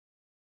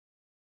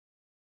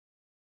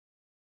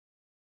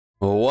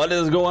What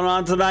is going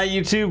on tonight,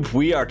 YouTube?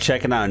 We are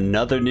checking out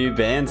another new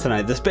band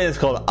tonight. This band is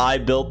called I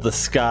Built the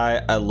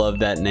Sky. I love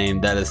that name.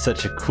 That is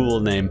such a cool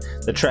name.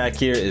 The track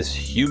here is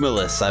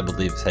Humilis, I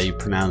believe is how you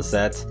pronounce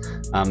that.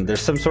 There's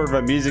some sort of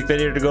a music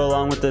video to go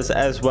along with this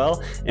as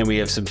well. And we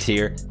have some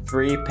tier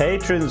 3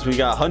 patrons. We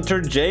got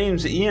Hunter,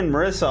 James, Ian,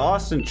 Marissa,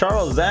 Austin,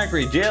 Charles,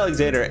 Zachary, J.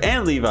 Alexander,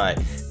 and Levi.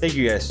 Thank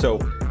you guys so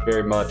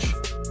very much.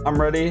 I'm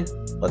ready.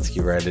 Let's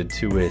get right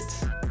into it.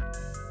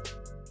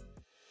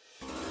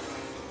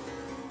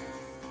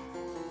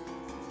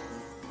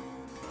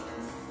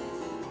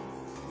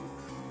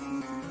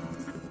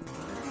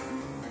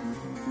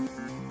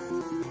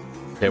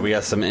 Okay, we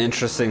got some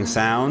interesting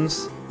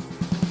sounds.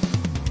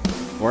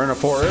 We're in a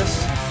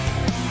forest.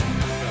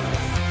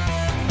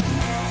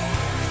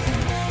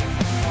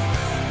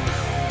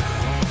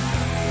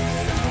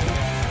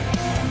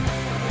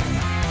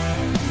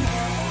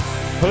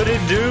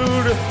 Hooded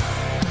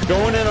dude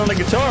going in on the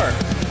guitar.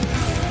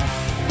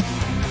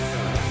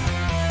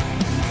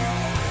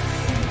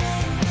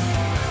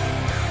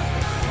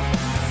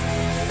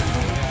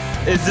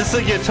 Is this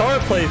a guitar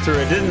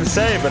playthrough? It didn't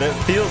say, but it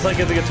feels like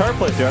it's a guitar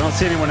playthrough. I don't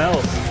see anyone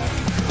else.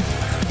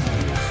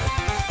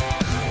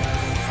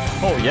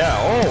 Oh, yeah.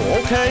 Oh,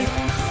 okay.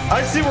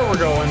 I see where we're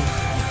going.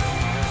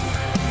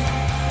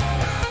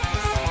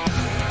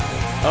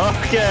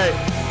 Okay.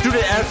 Dude,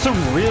 it adds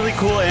some really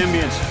cool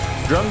ambience.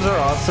 Drums are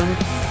awesome.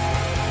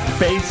 The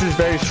bass is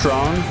very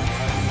strong.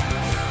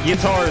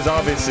 Guitar is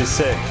obviously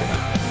sick.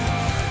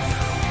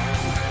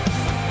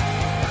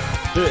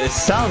 Dude, it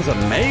sounds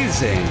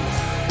amazing.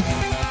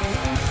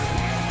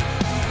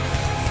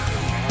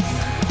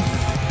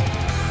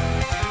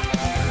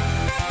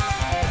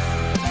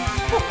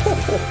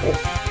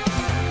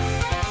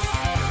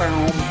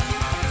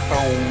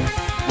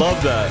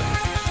 Love that.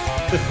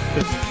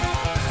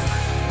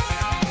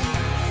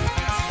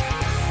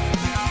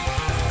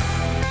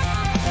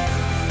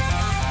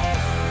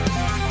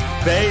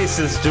 Bass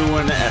is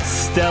doing a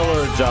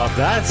stellar job.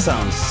 That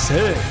sounds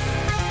sick.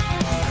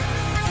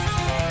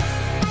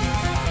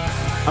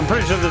 I'm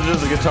pretty sure this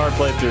is a guitar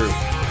playthrough.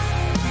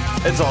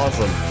 It's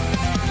awesome.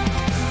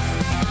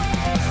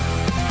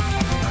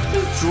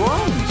 The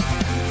drums.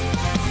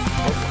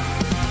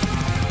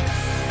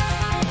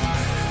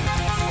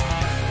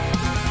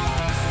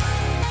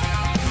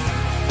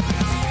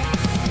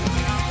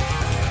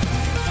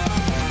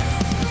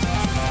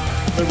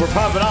 We're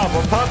popping off,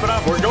 we're popping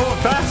off, we're going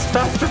fast,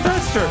 faster,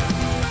 faster.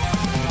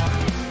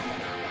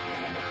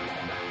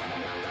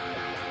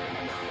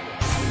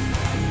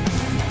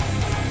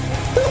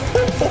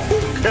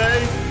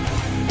 Okay.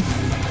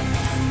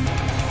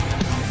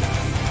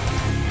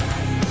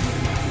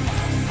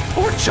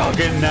 We're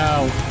chugging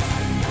now.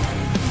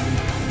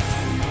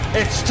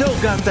 It's still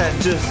got that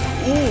just,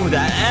 ooh,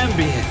 that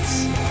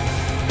ambience.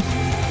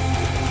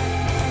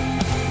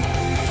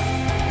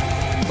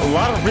 A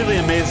lot of really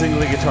amazing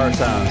lead guitar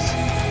sounds.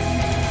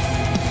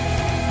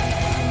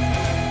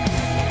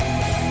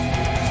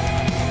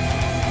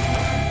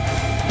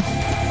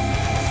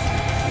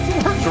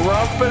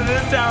 Dropping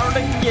it down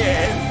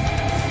again.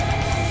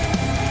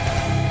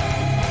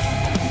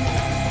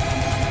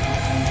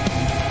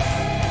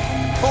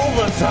 All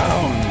the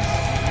sounds.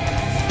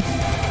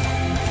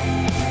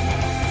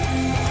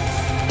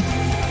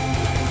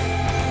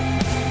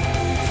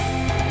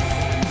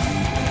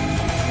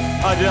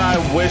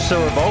 I wish there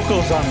were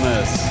vocals on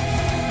this.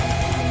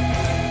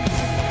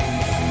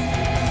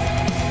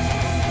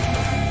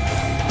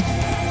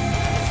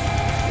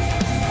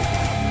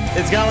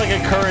 It's got like a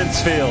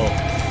Currents feel.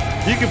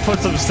 You can put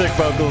some sick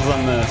vocals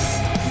on this.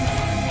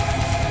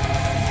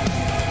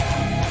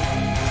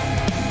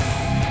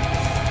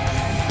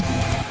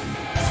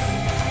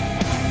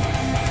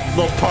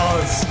 Little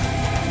pause.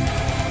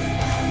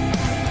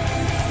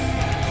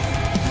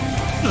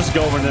 Just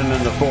going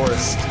in the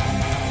forest.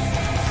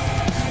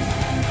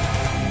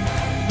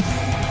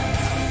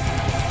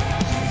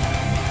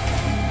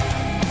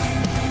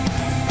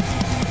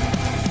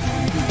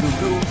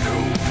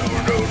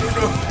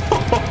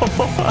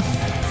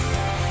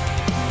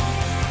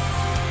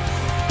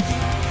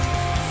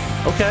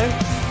 Okay.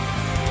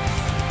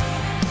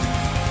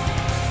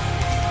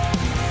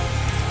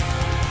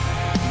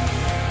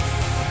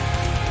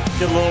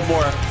 Get a little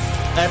more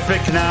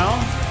epic now.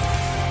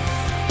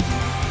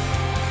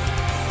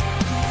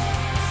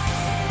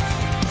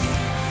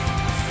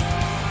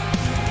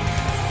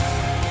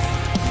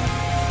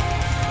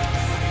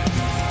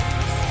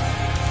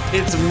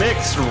 It's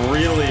mixed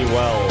really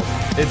well.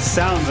 It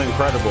sounds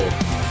incredible.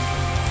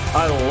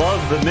 I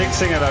love the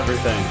mixing of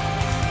everything.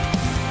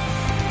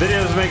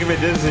 Video's making me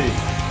dizzy.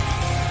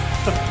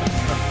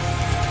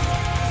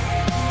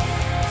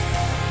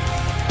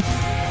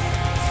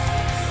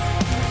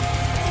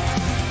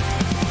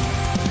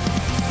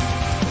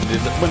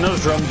 When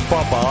those drums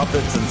pop off,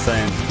 it's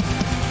insane.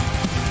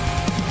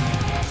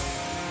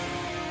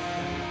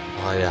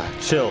 Oh yeah,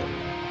 chill,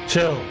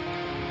 chill.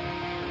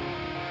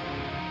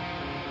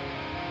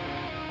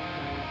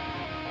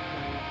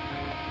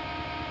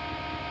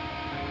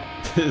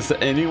 Is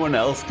anyone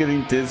else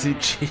getting dizzy?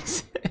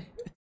 Jesus.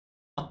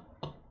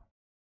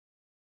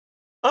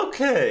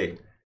 Okay.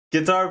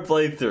 Guitar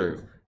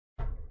playthrough.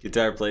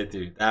 Guitar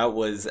playthrough. That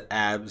was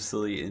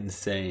absolutely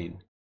insane.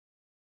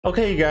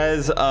 Okay, you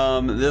guys,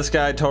 this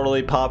guy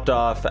totally popped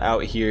off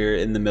out here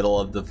in the middle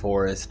of the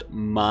forest.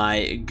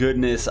 My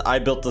goodness, I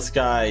built this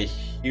guy,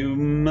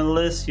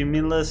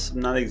 Humilis, I'm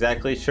not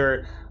exactly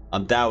sure.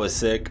 That was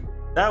sick.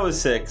 That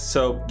was sick.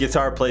 So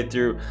guitar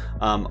playthrough,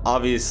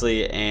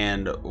 obviously,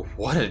 and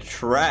what a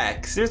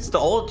track. Seriously, the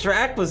whole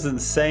track was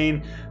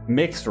insane,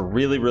 mixed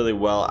really, really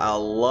well. I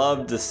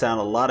love the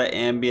sound, a lot of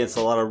ambience,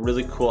 a lot of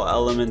really cool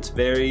elements,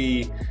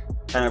 very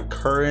kind of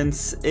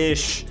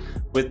currents-ish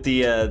with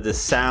the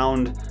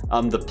sound.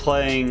 The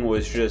playing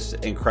was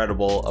just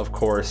incredible, of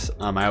course.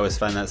 I always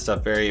find that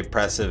stuff very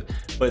impressive,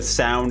 but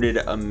sounded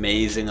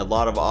amazing. A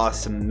lot of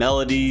awesome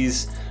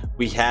melodies.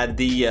 We had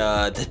the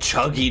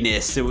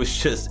chugginess. It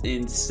was just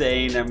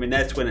insane. I mean,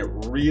 that's when it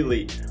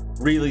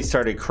really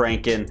started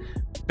cranking.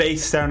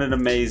 Bass sounded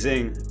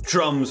amazing.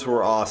 Drums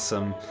were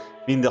awesome.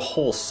 I mean, the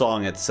whole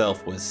song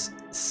itself was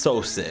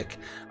so sick.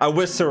 I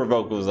wish there were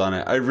vocals on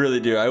it. I really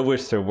do. I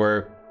wish there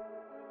were.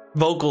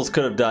 Vocals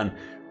could have done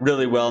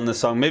really well in this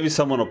song. Maybe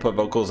someone will put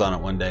vocals on it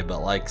one day,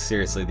 but like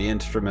seriously, the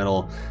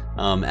instrumental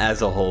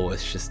as a whole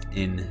was just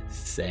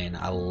insane.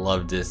 I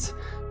loved it.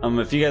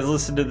 If you guys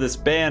listen to this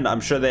band, I'm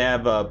sure they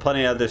have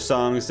plenty of other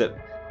songs that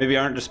maybe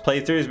aren't just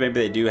playthroughs. Maybe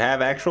they do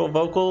have actual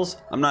vocals.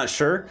 I'm not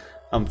sure.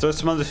 Throw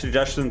some other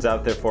suggestions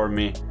out there for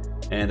me.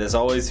 And as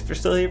always, if you're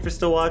still here, if you're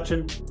still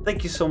watching,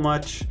 thank you so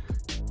much.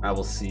 I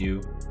will see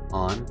you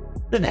on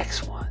the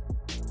next one.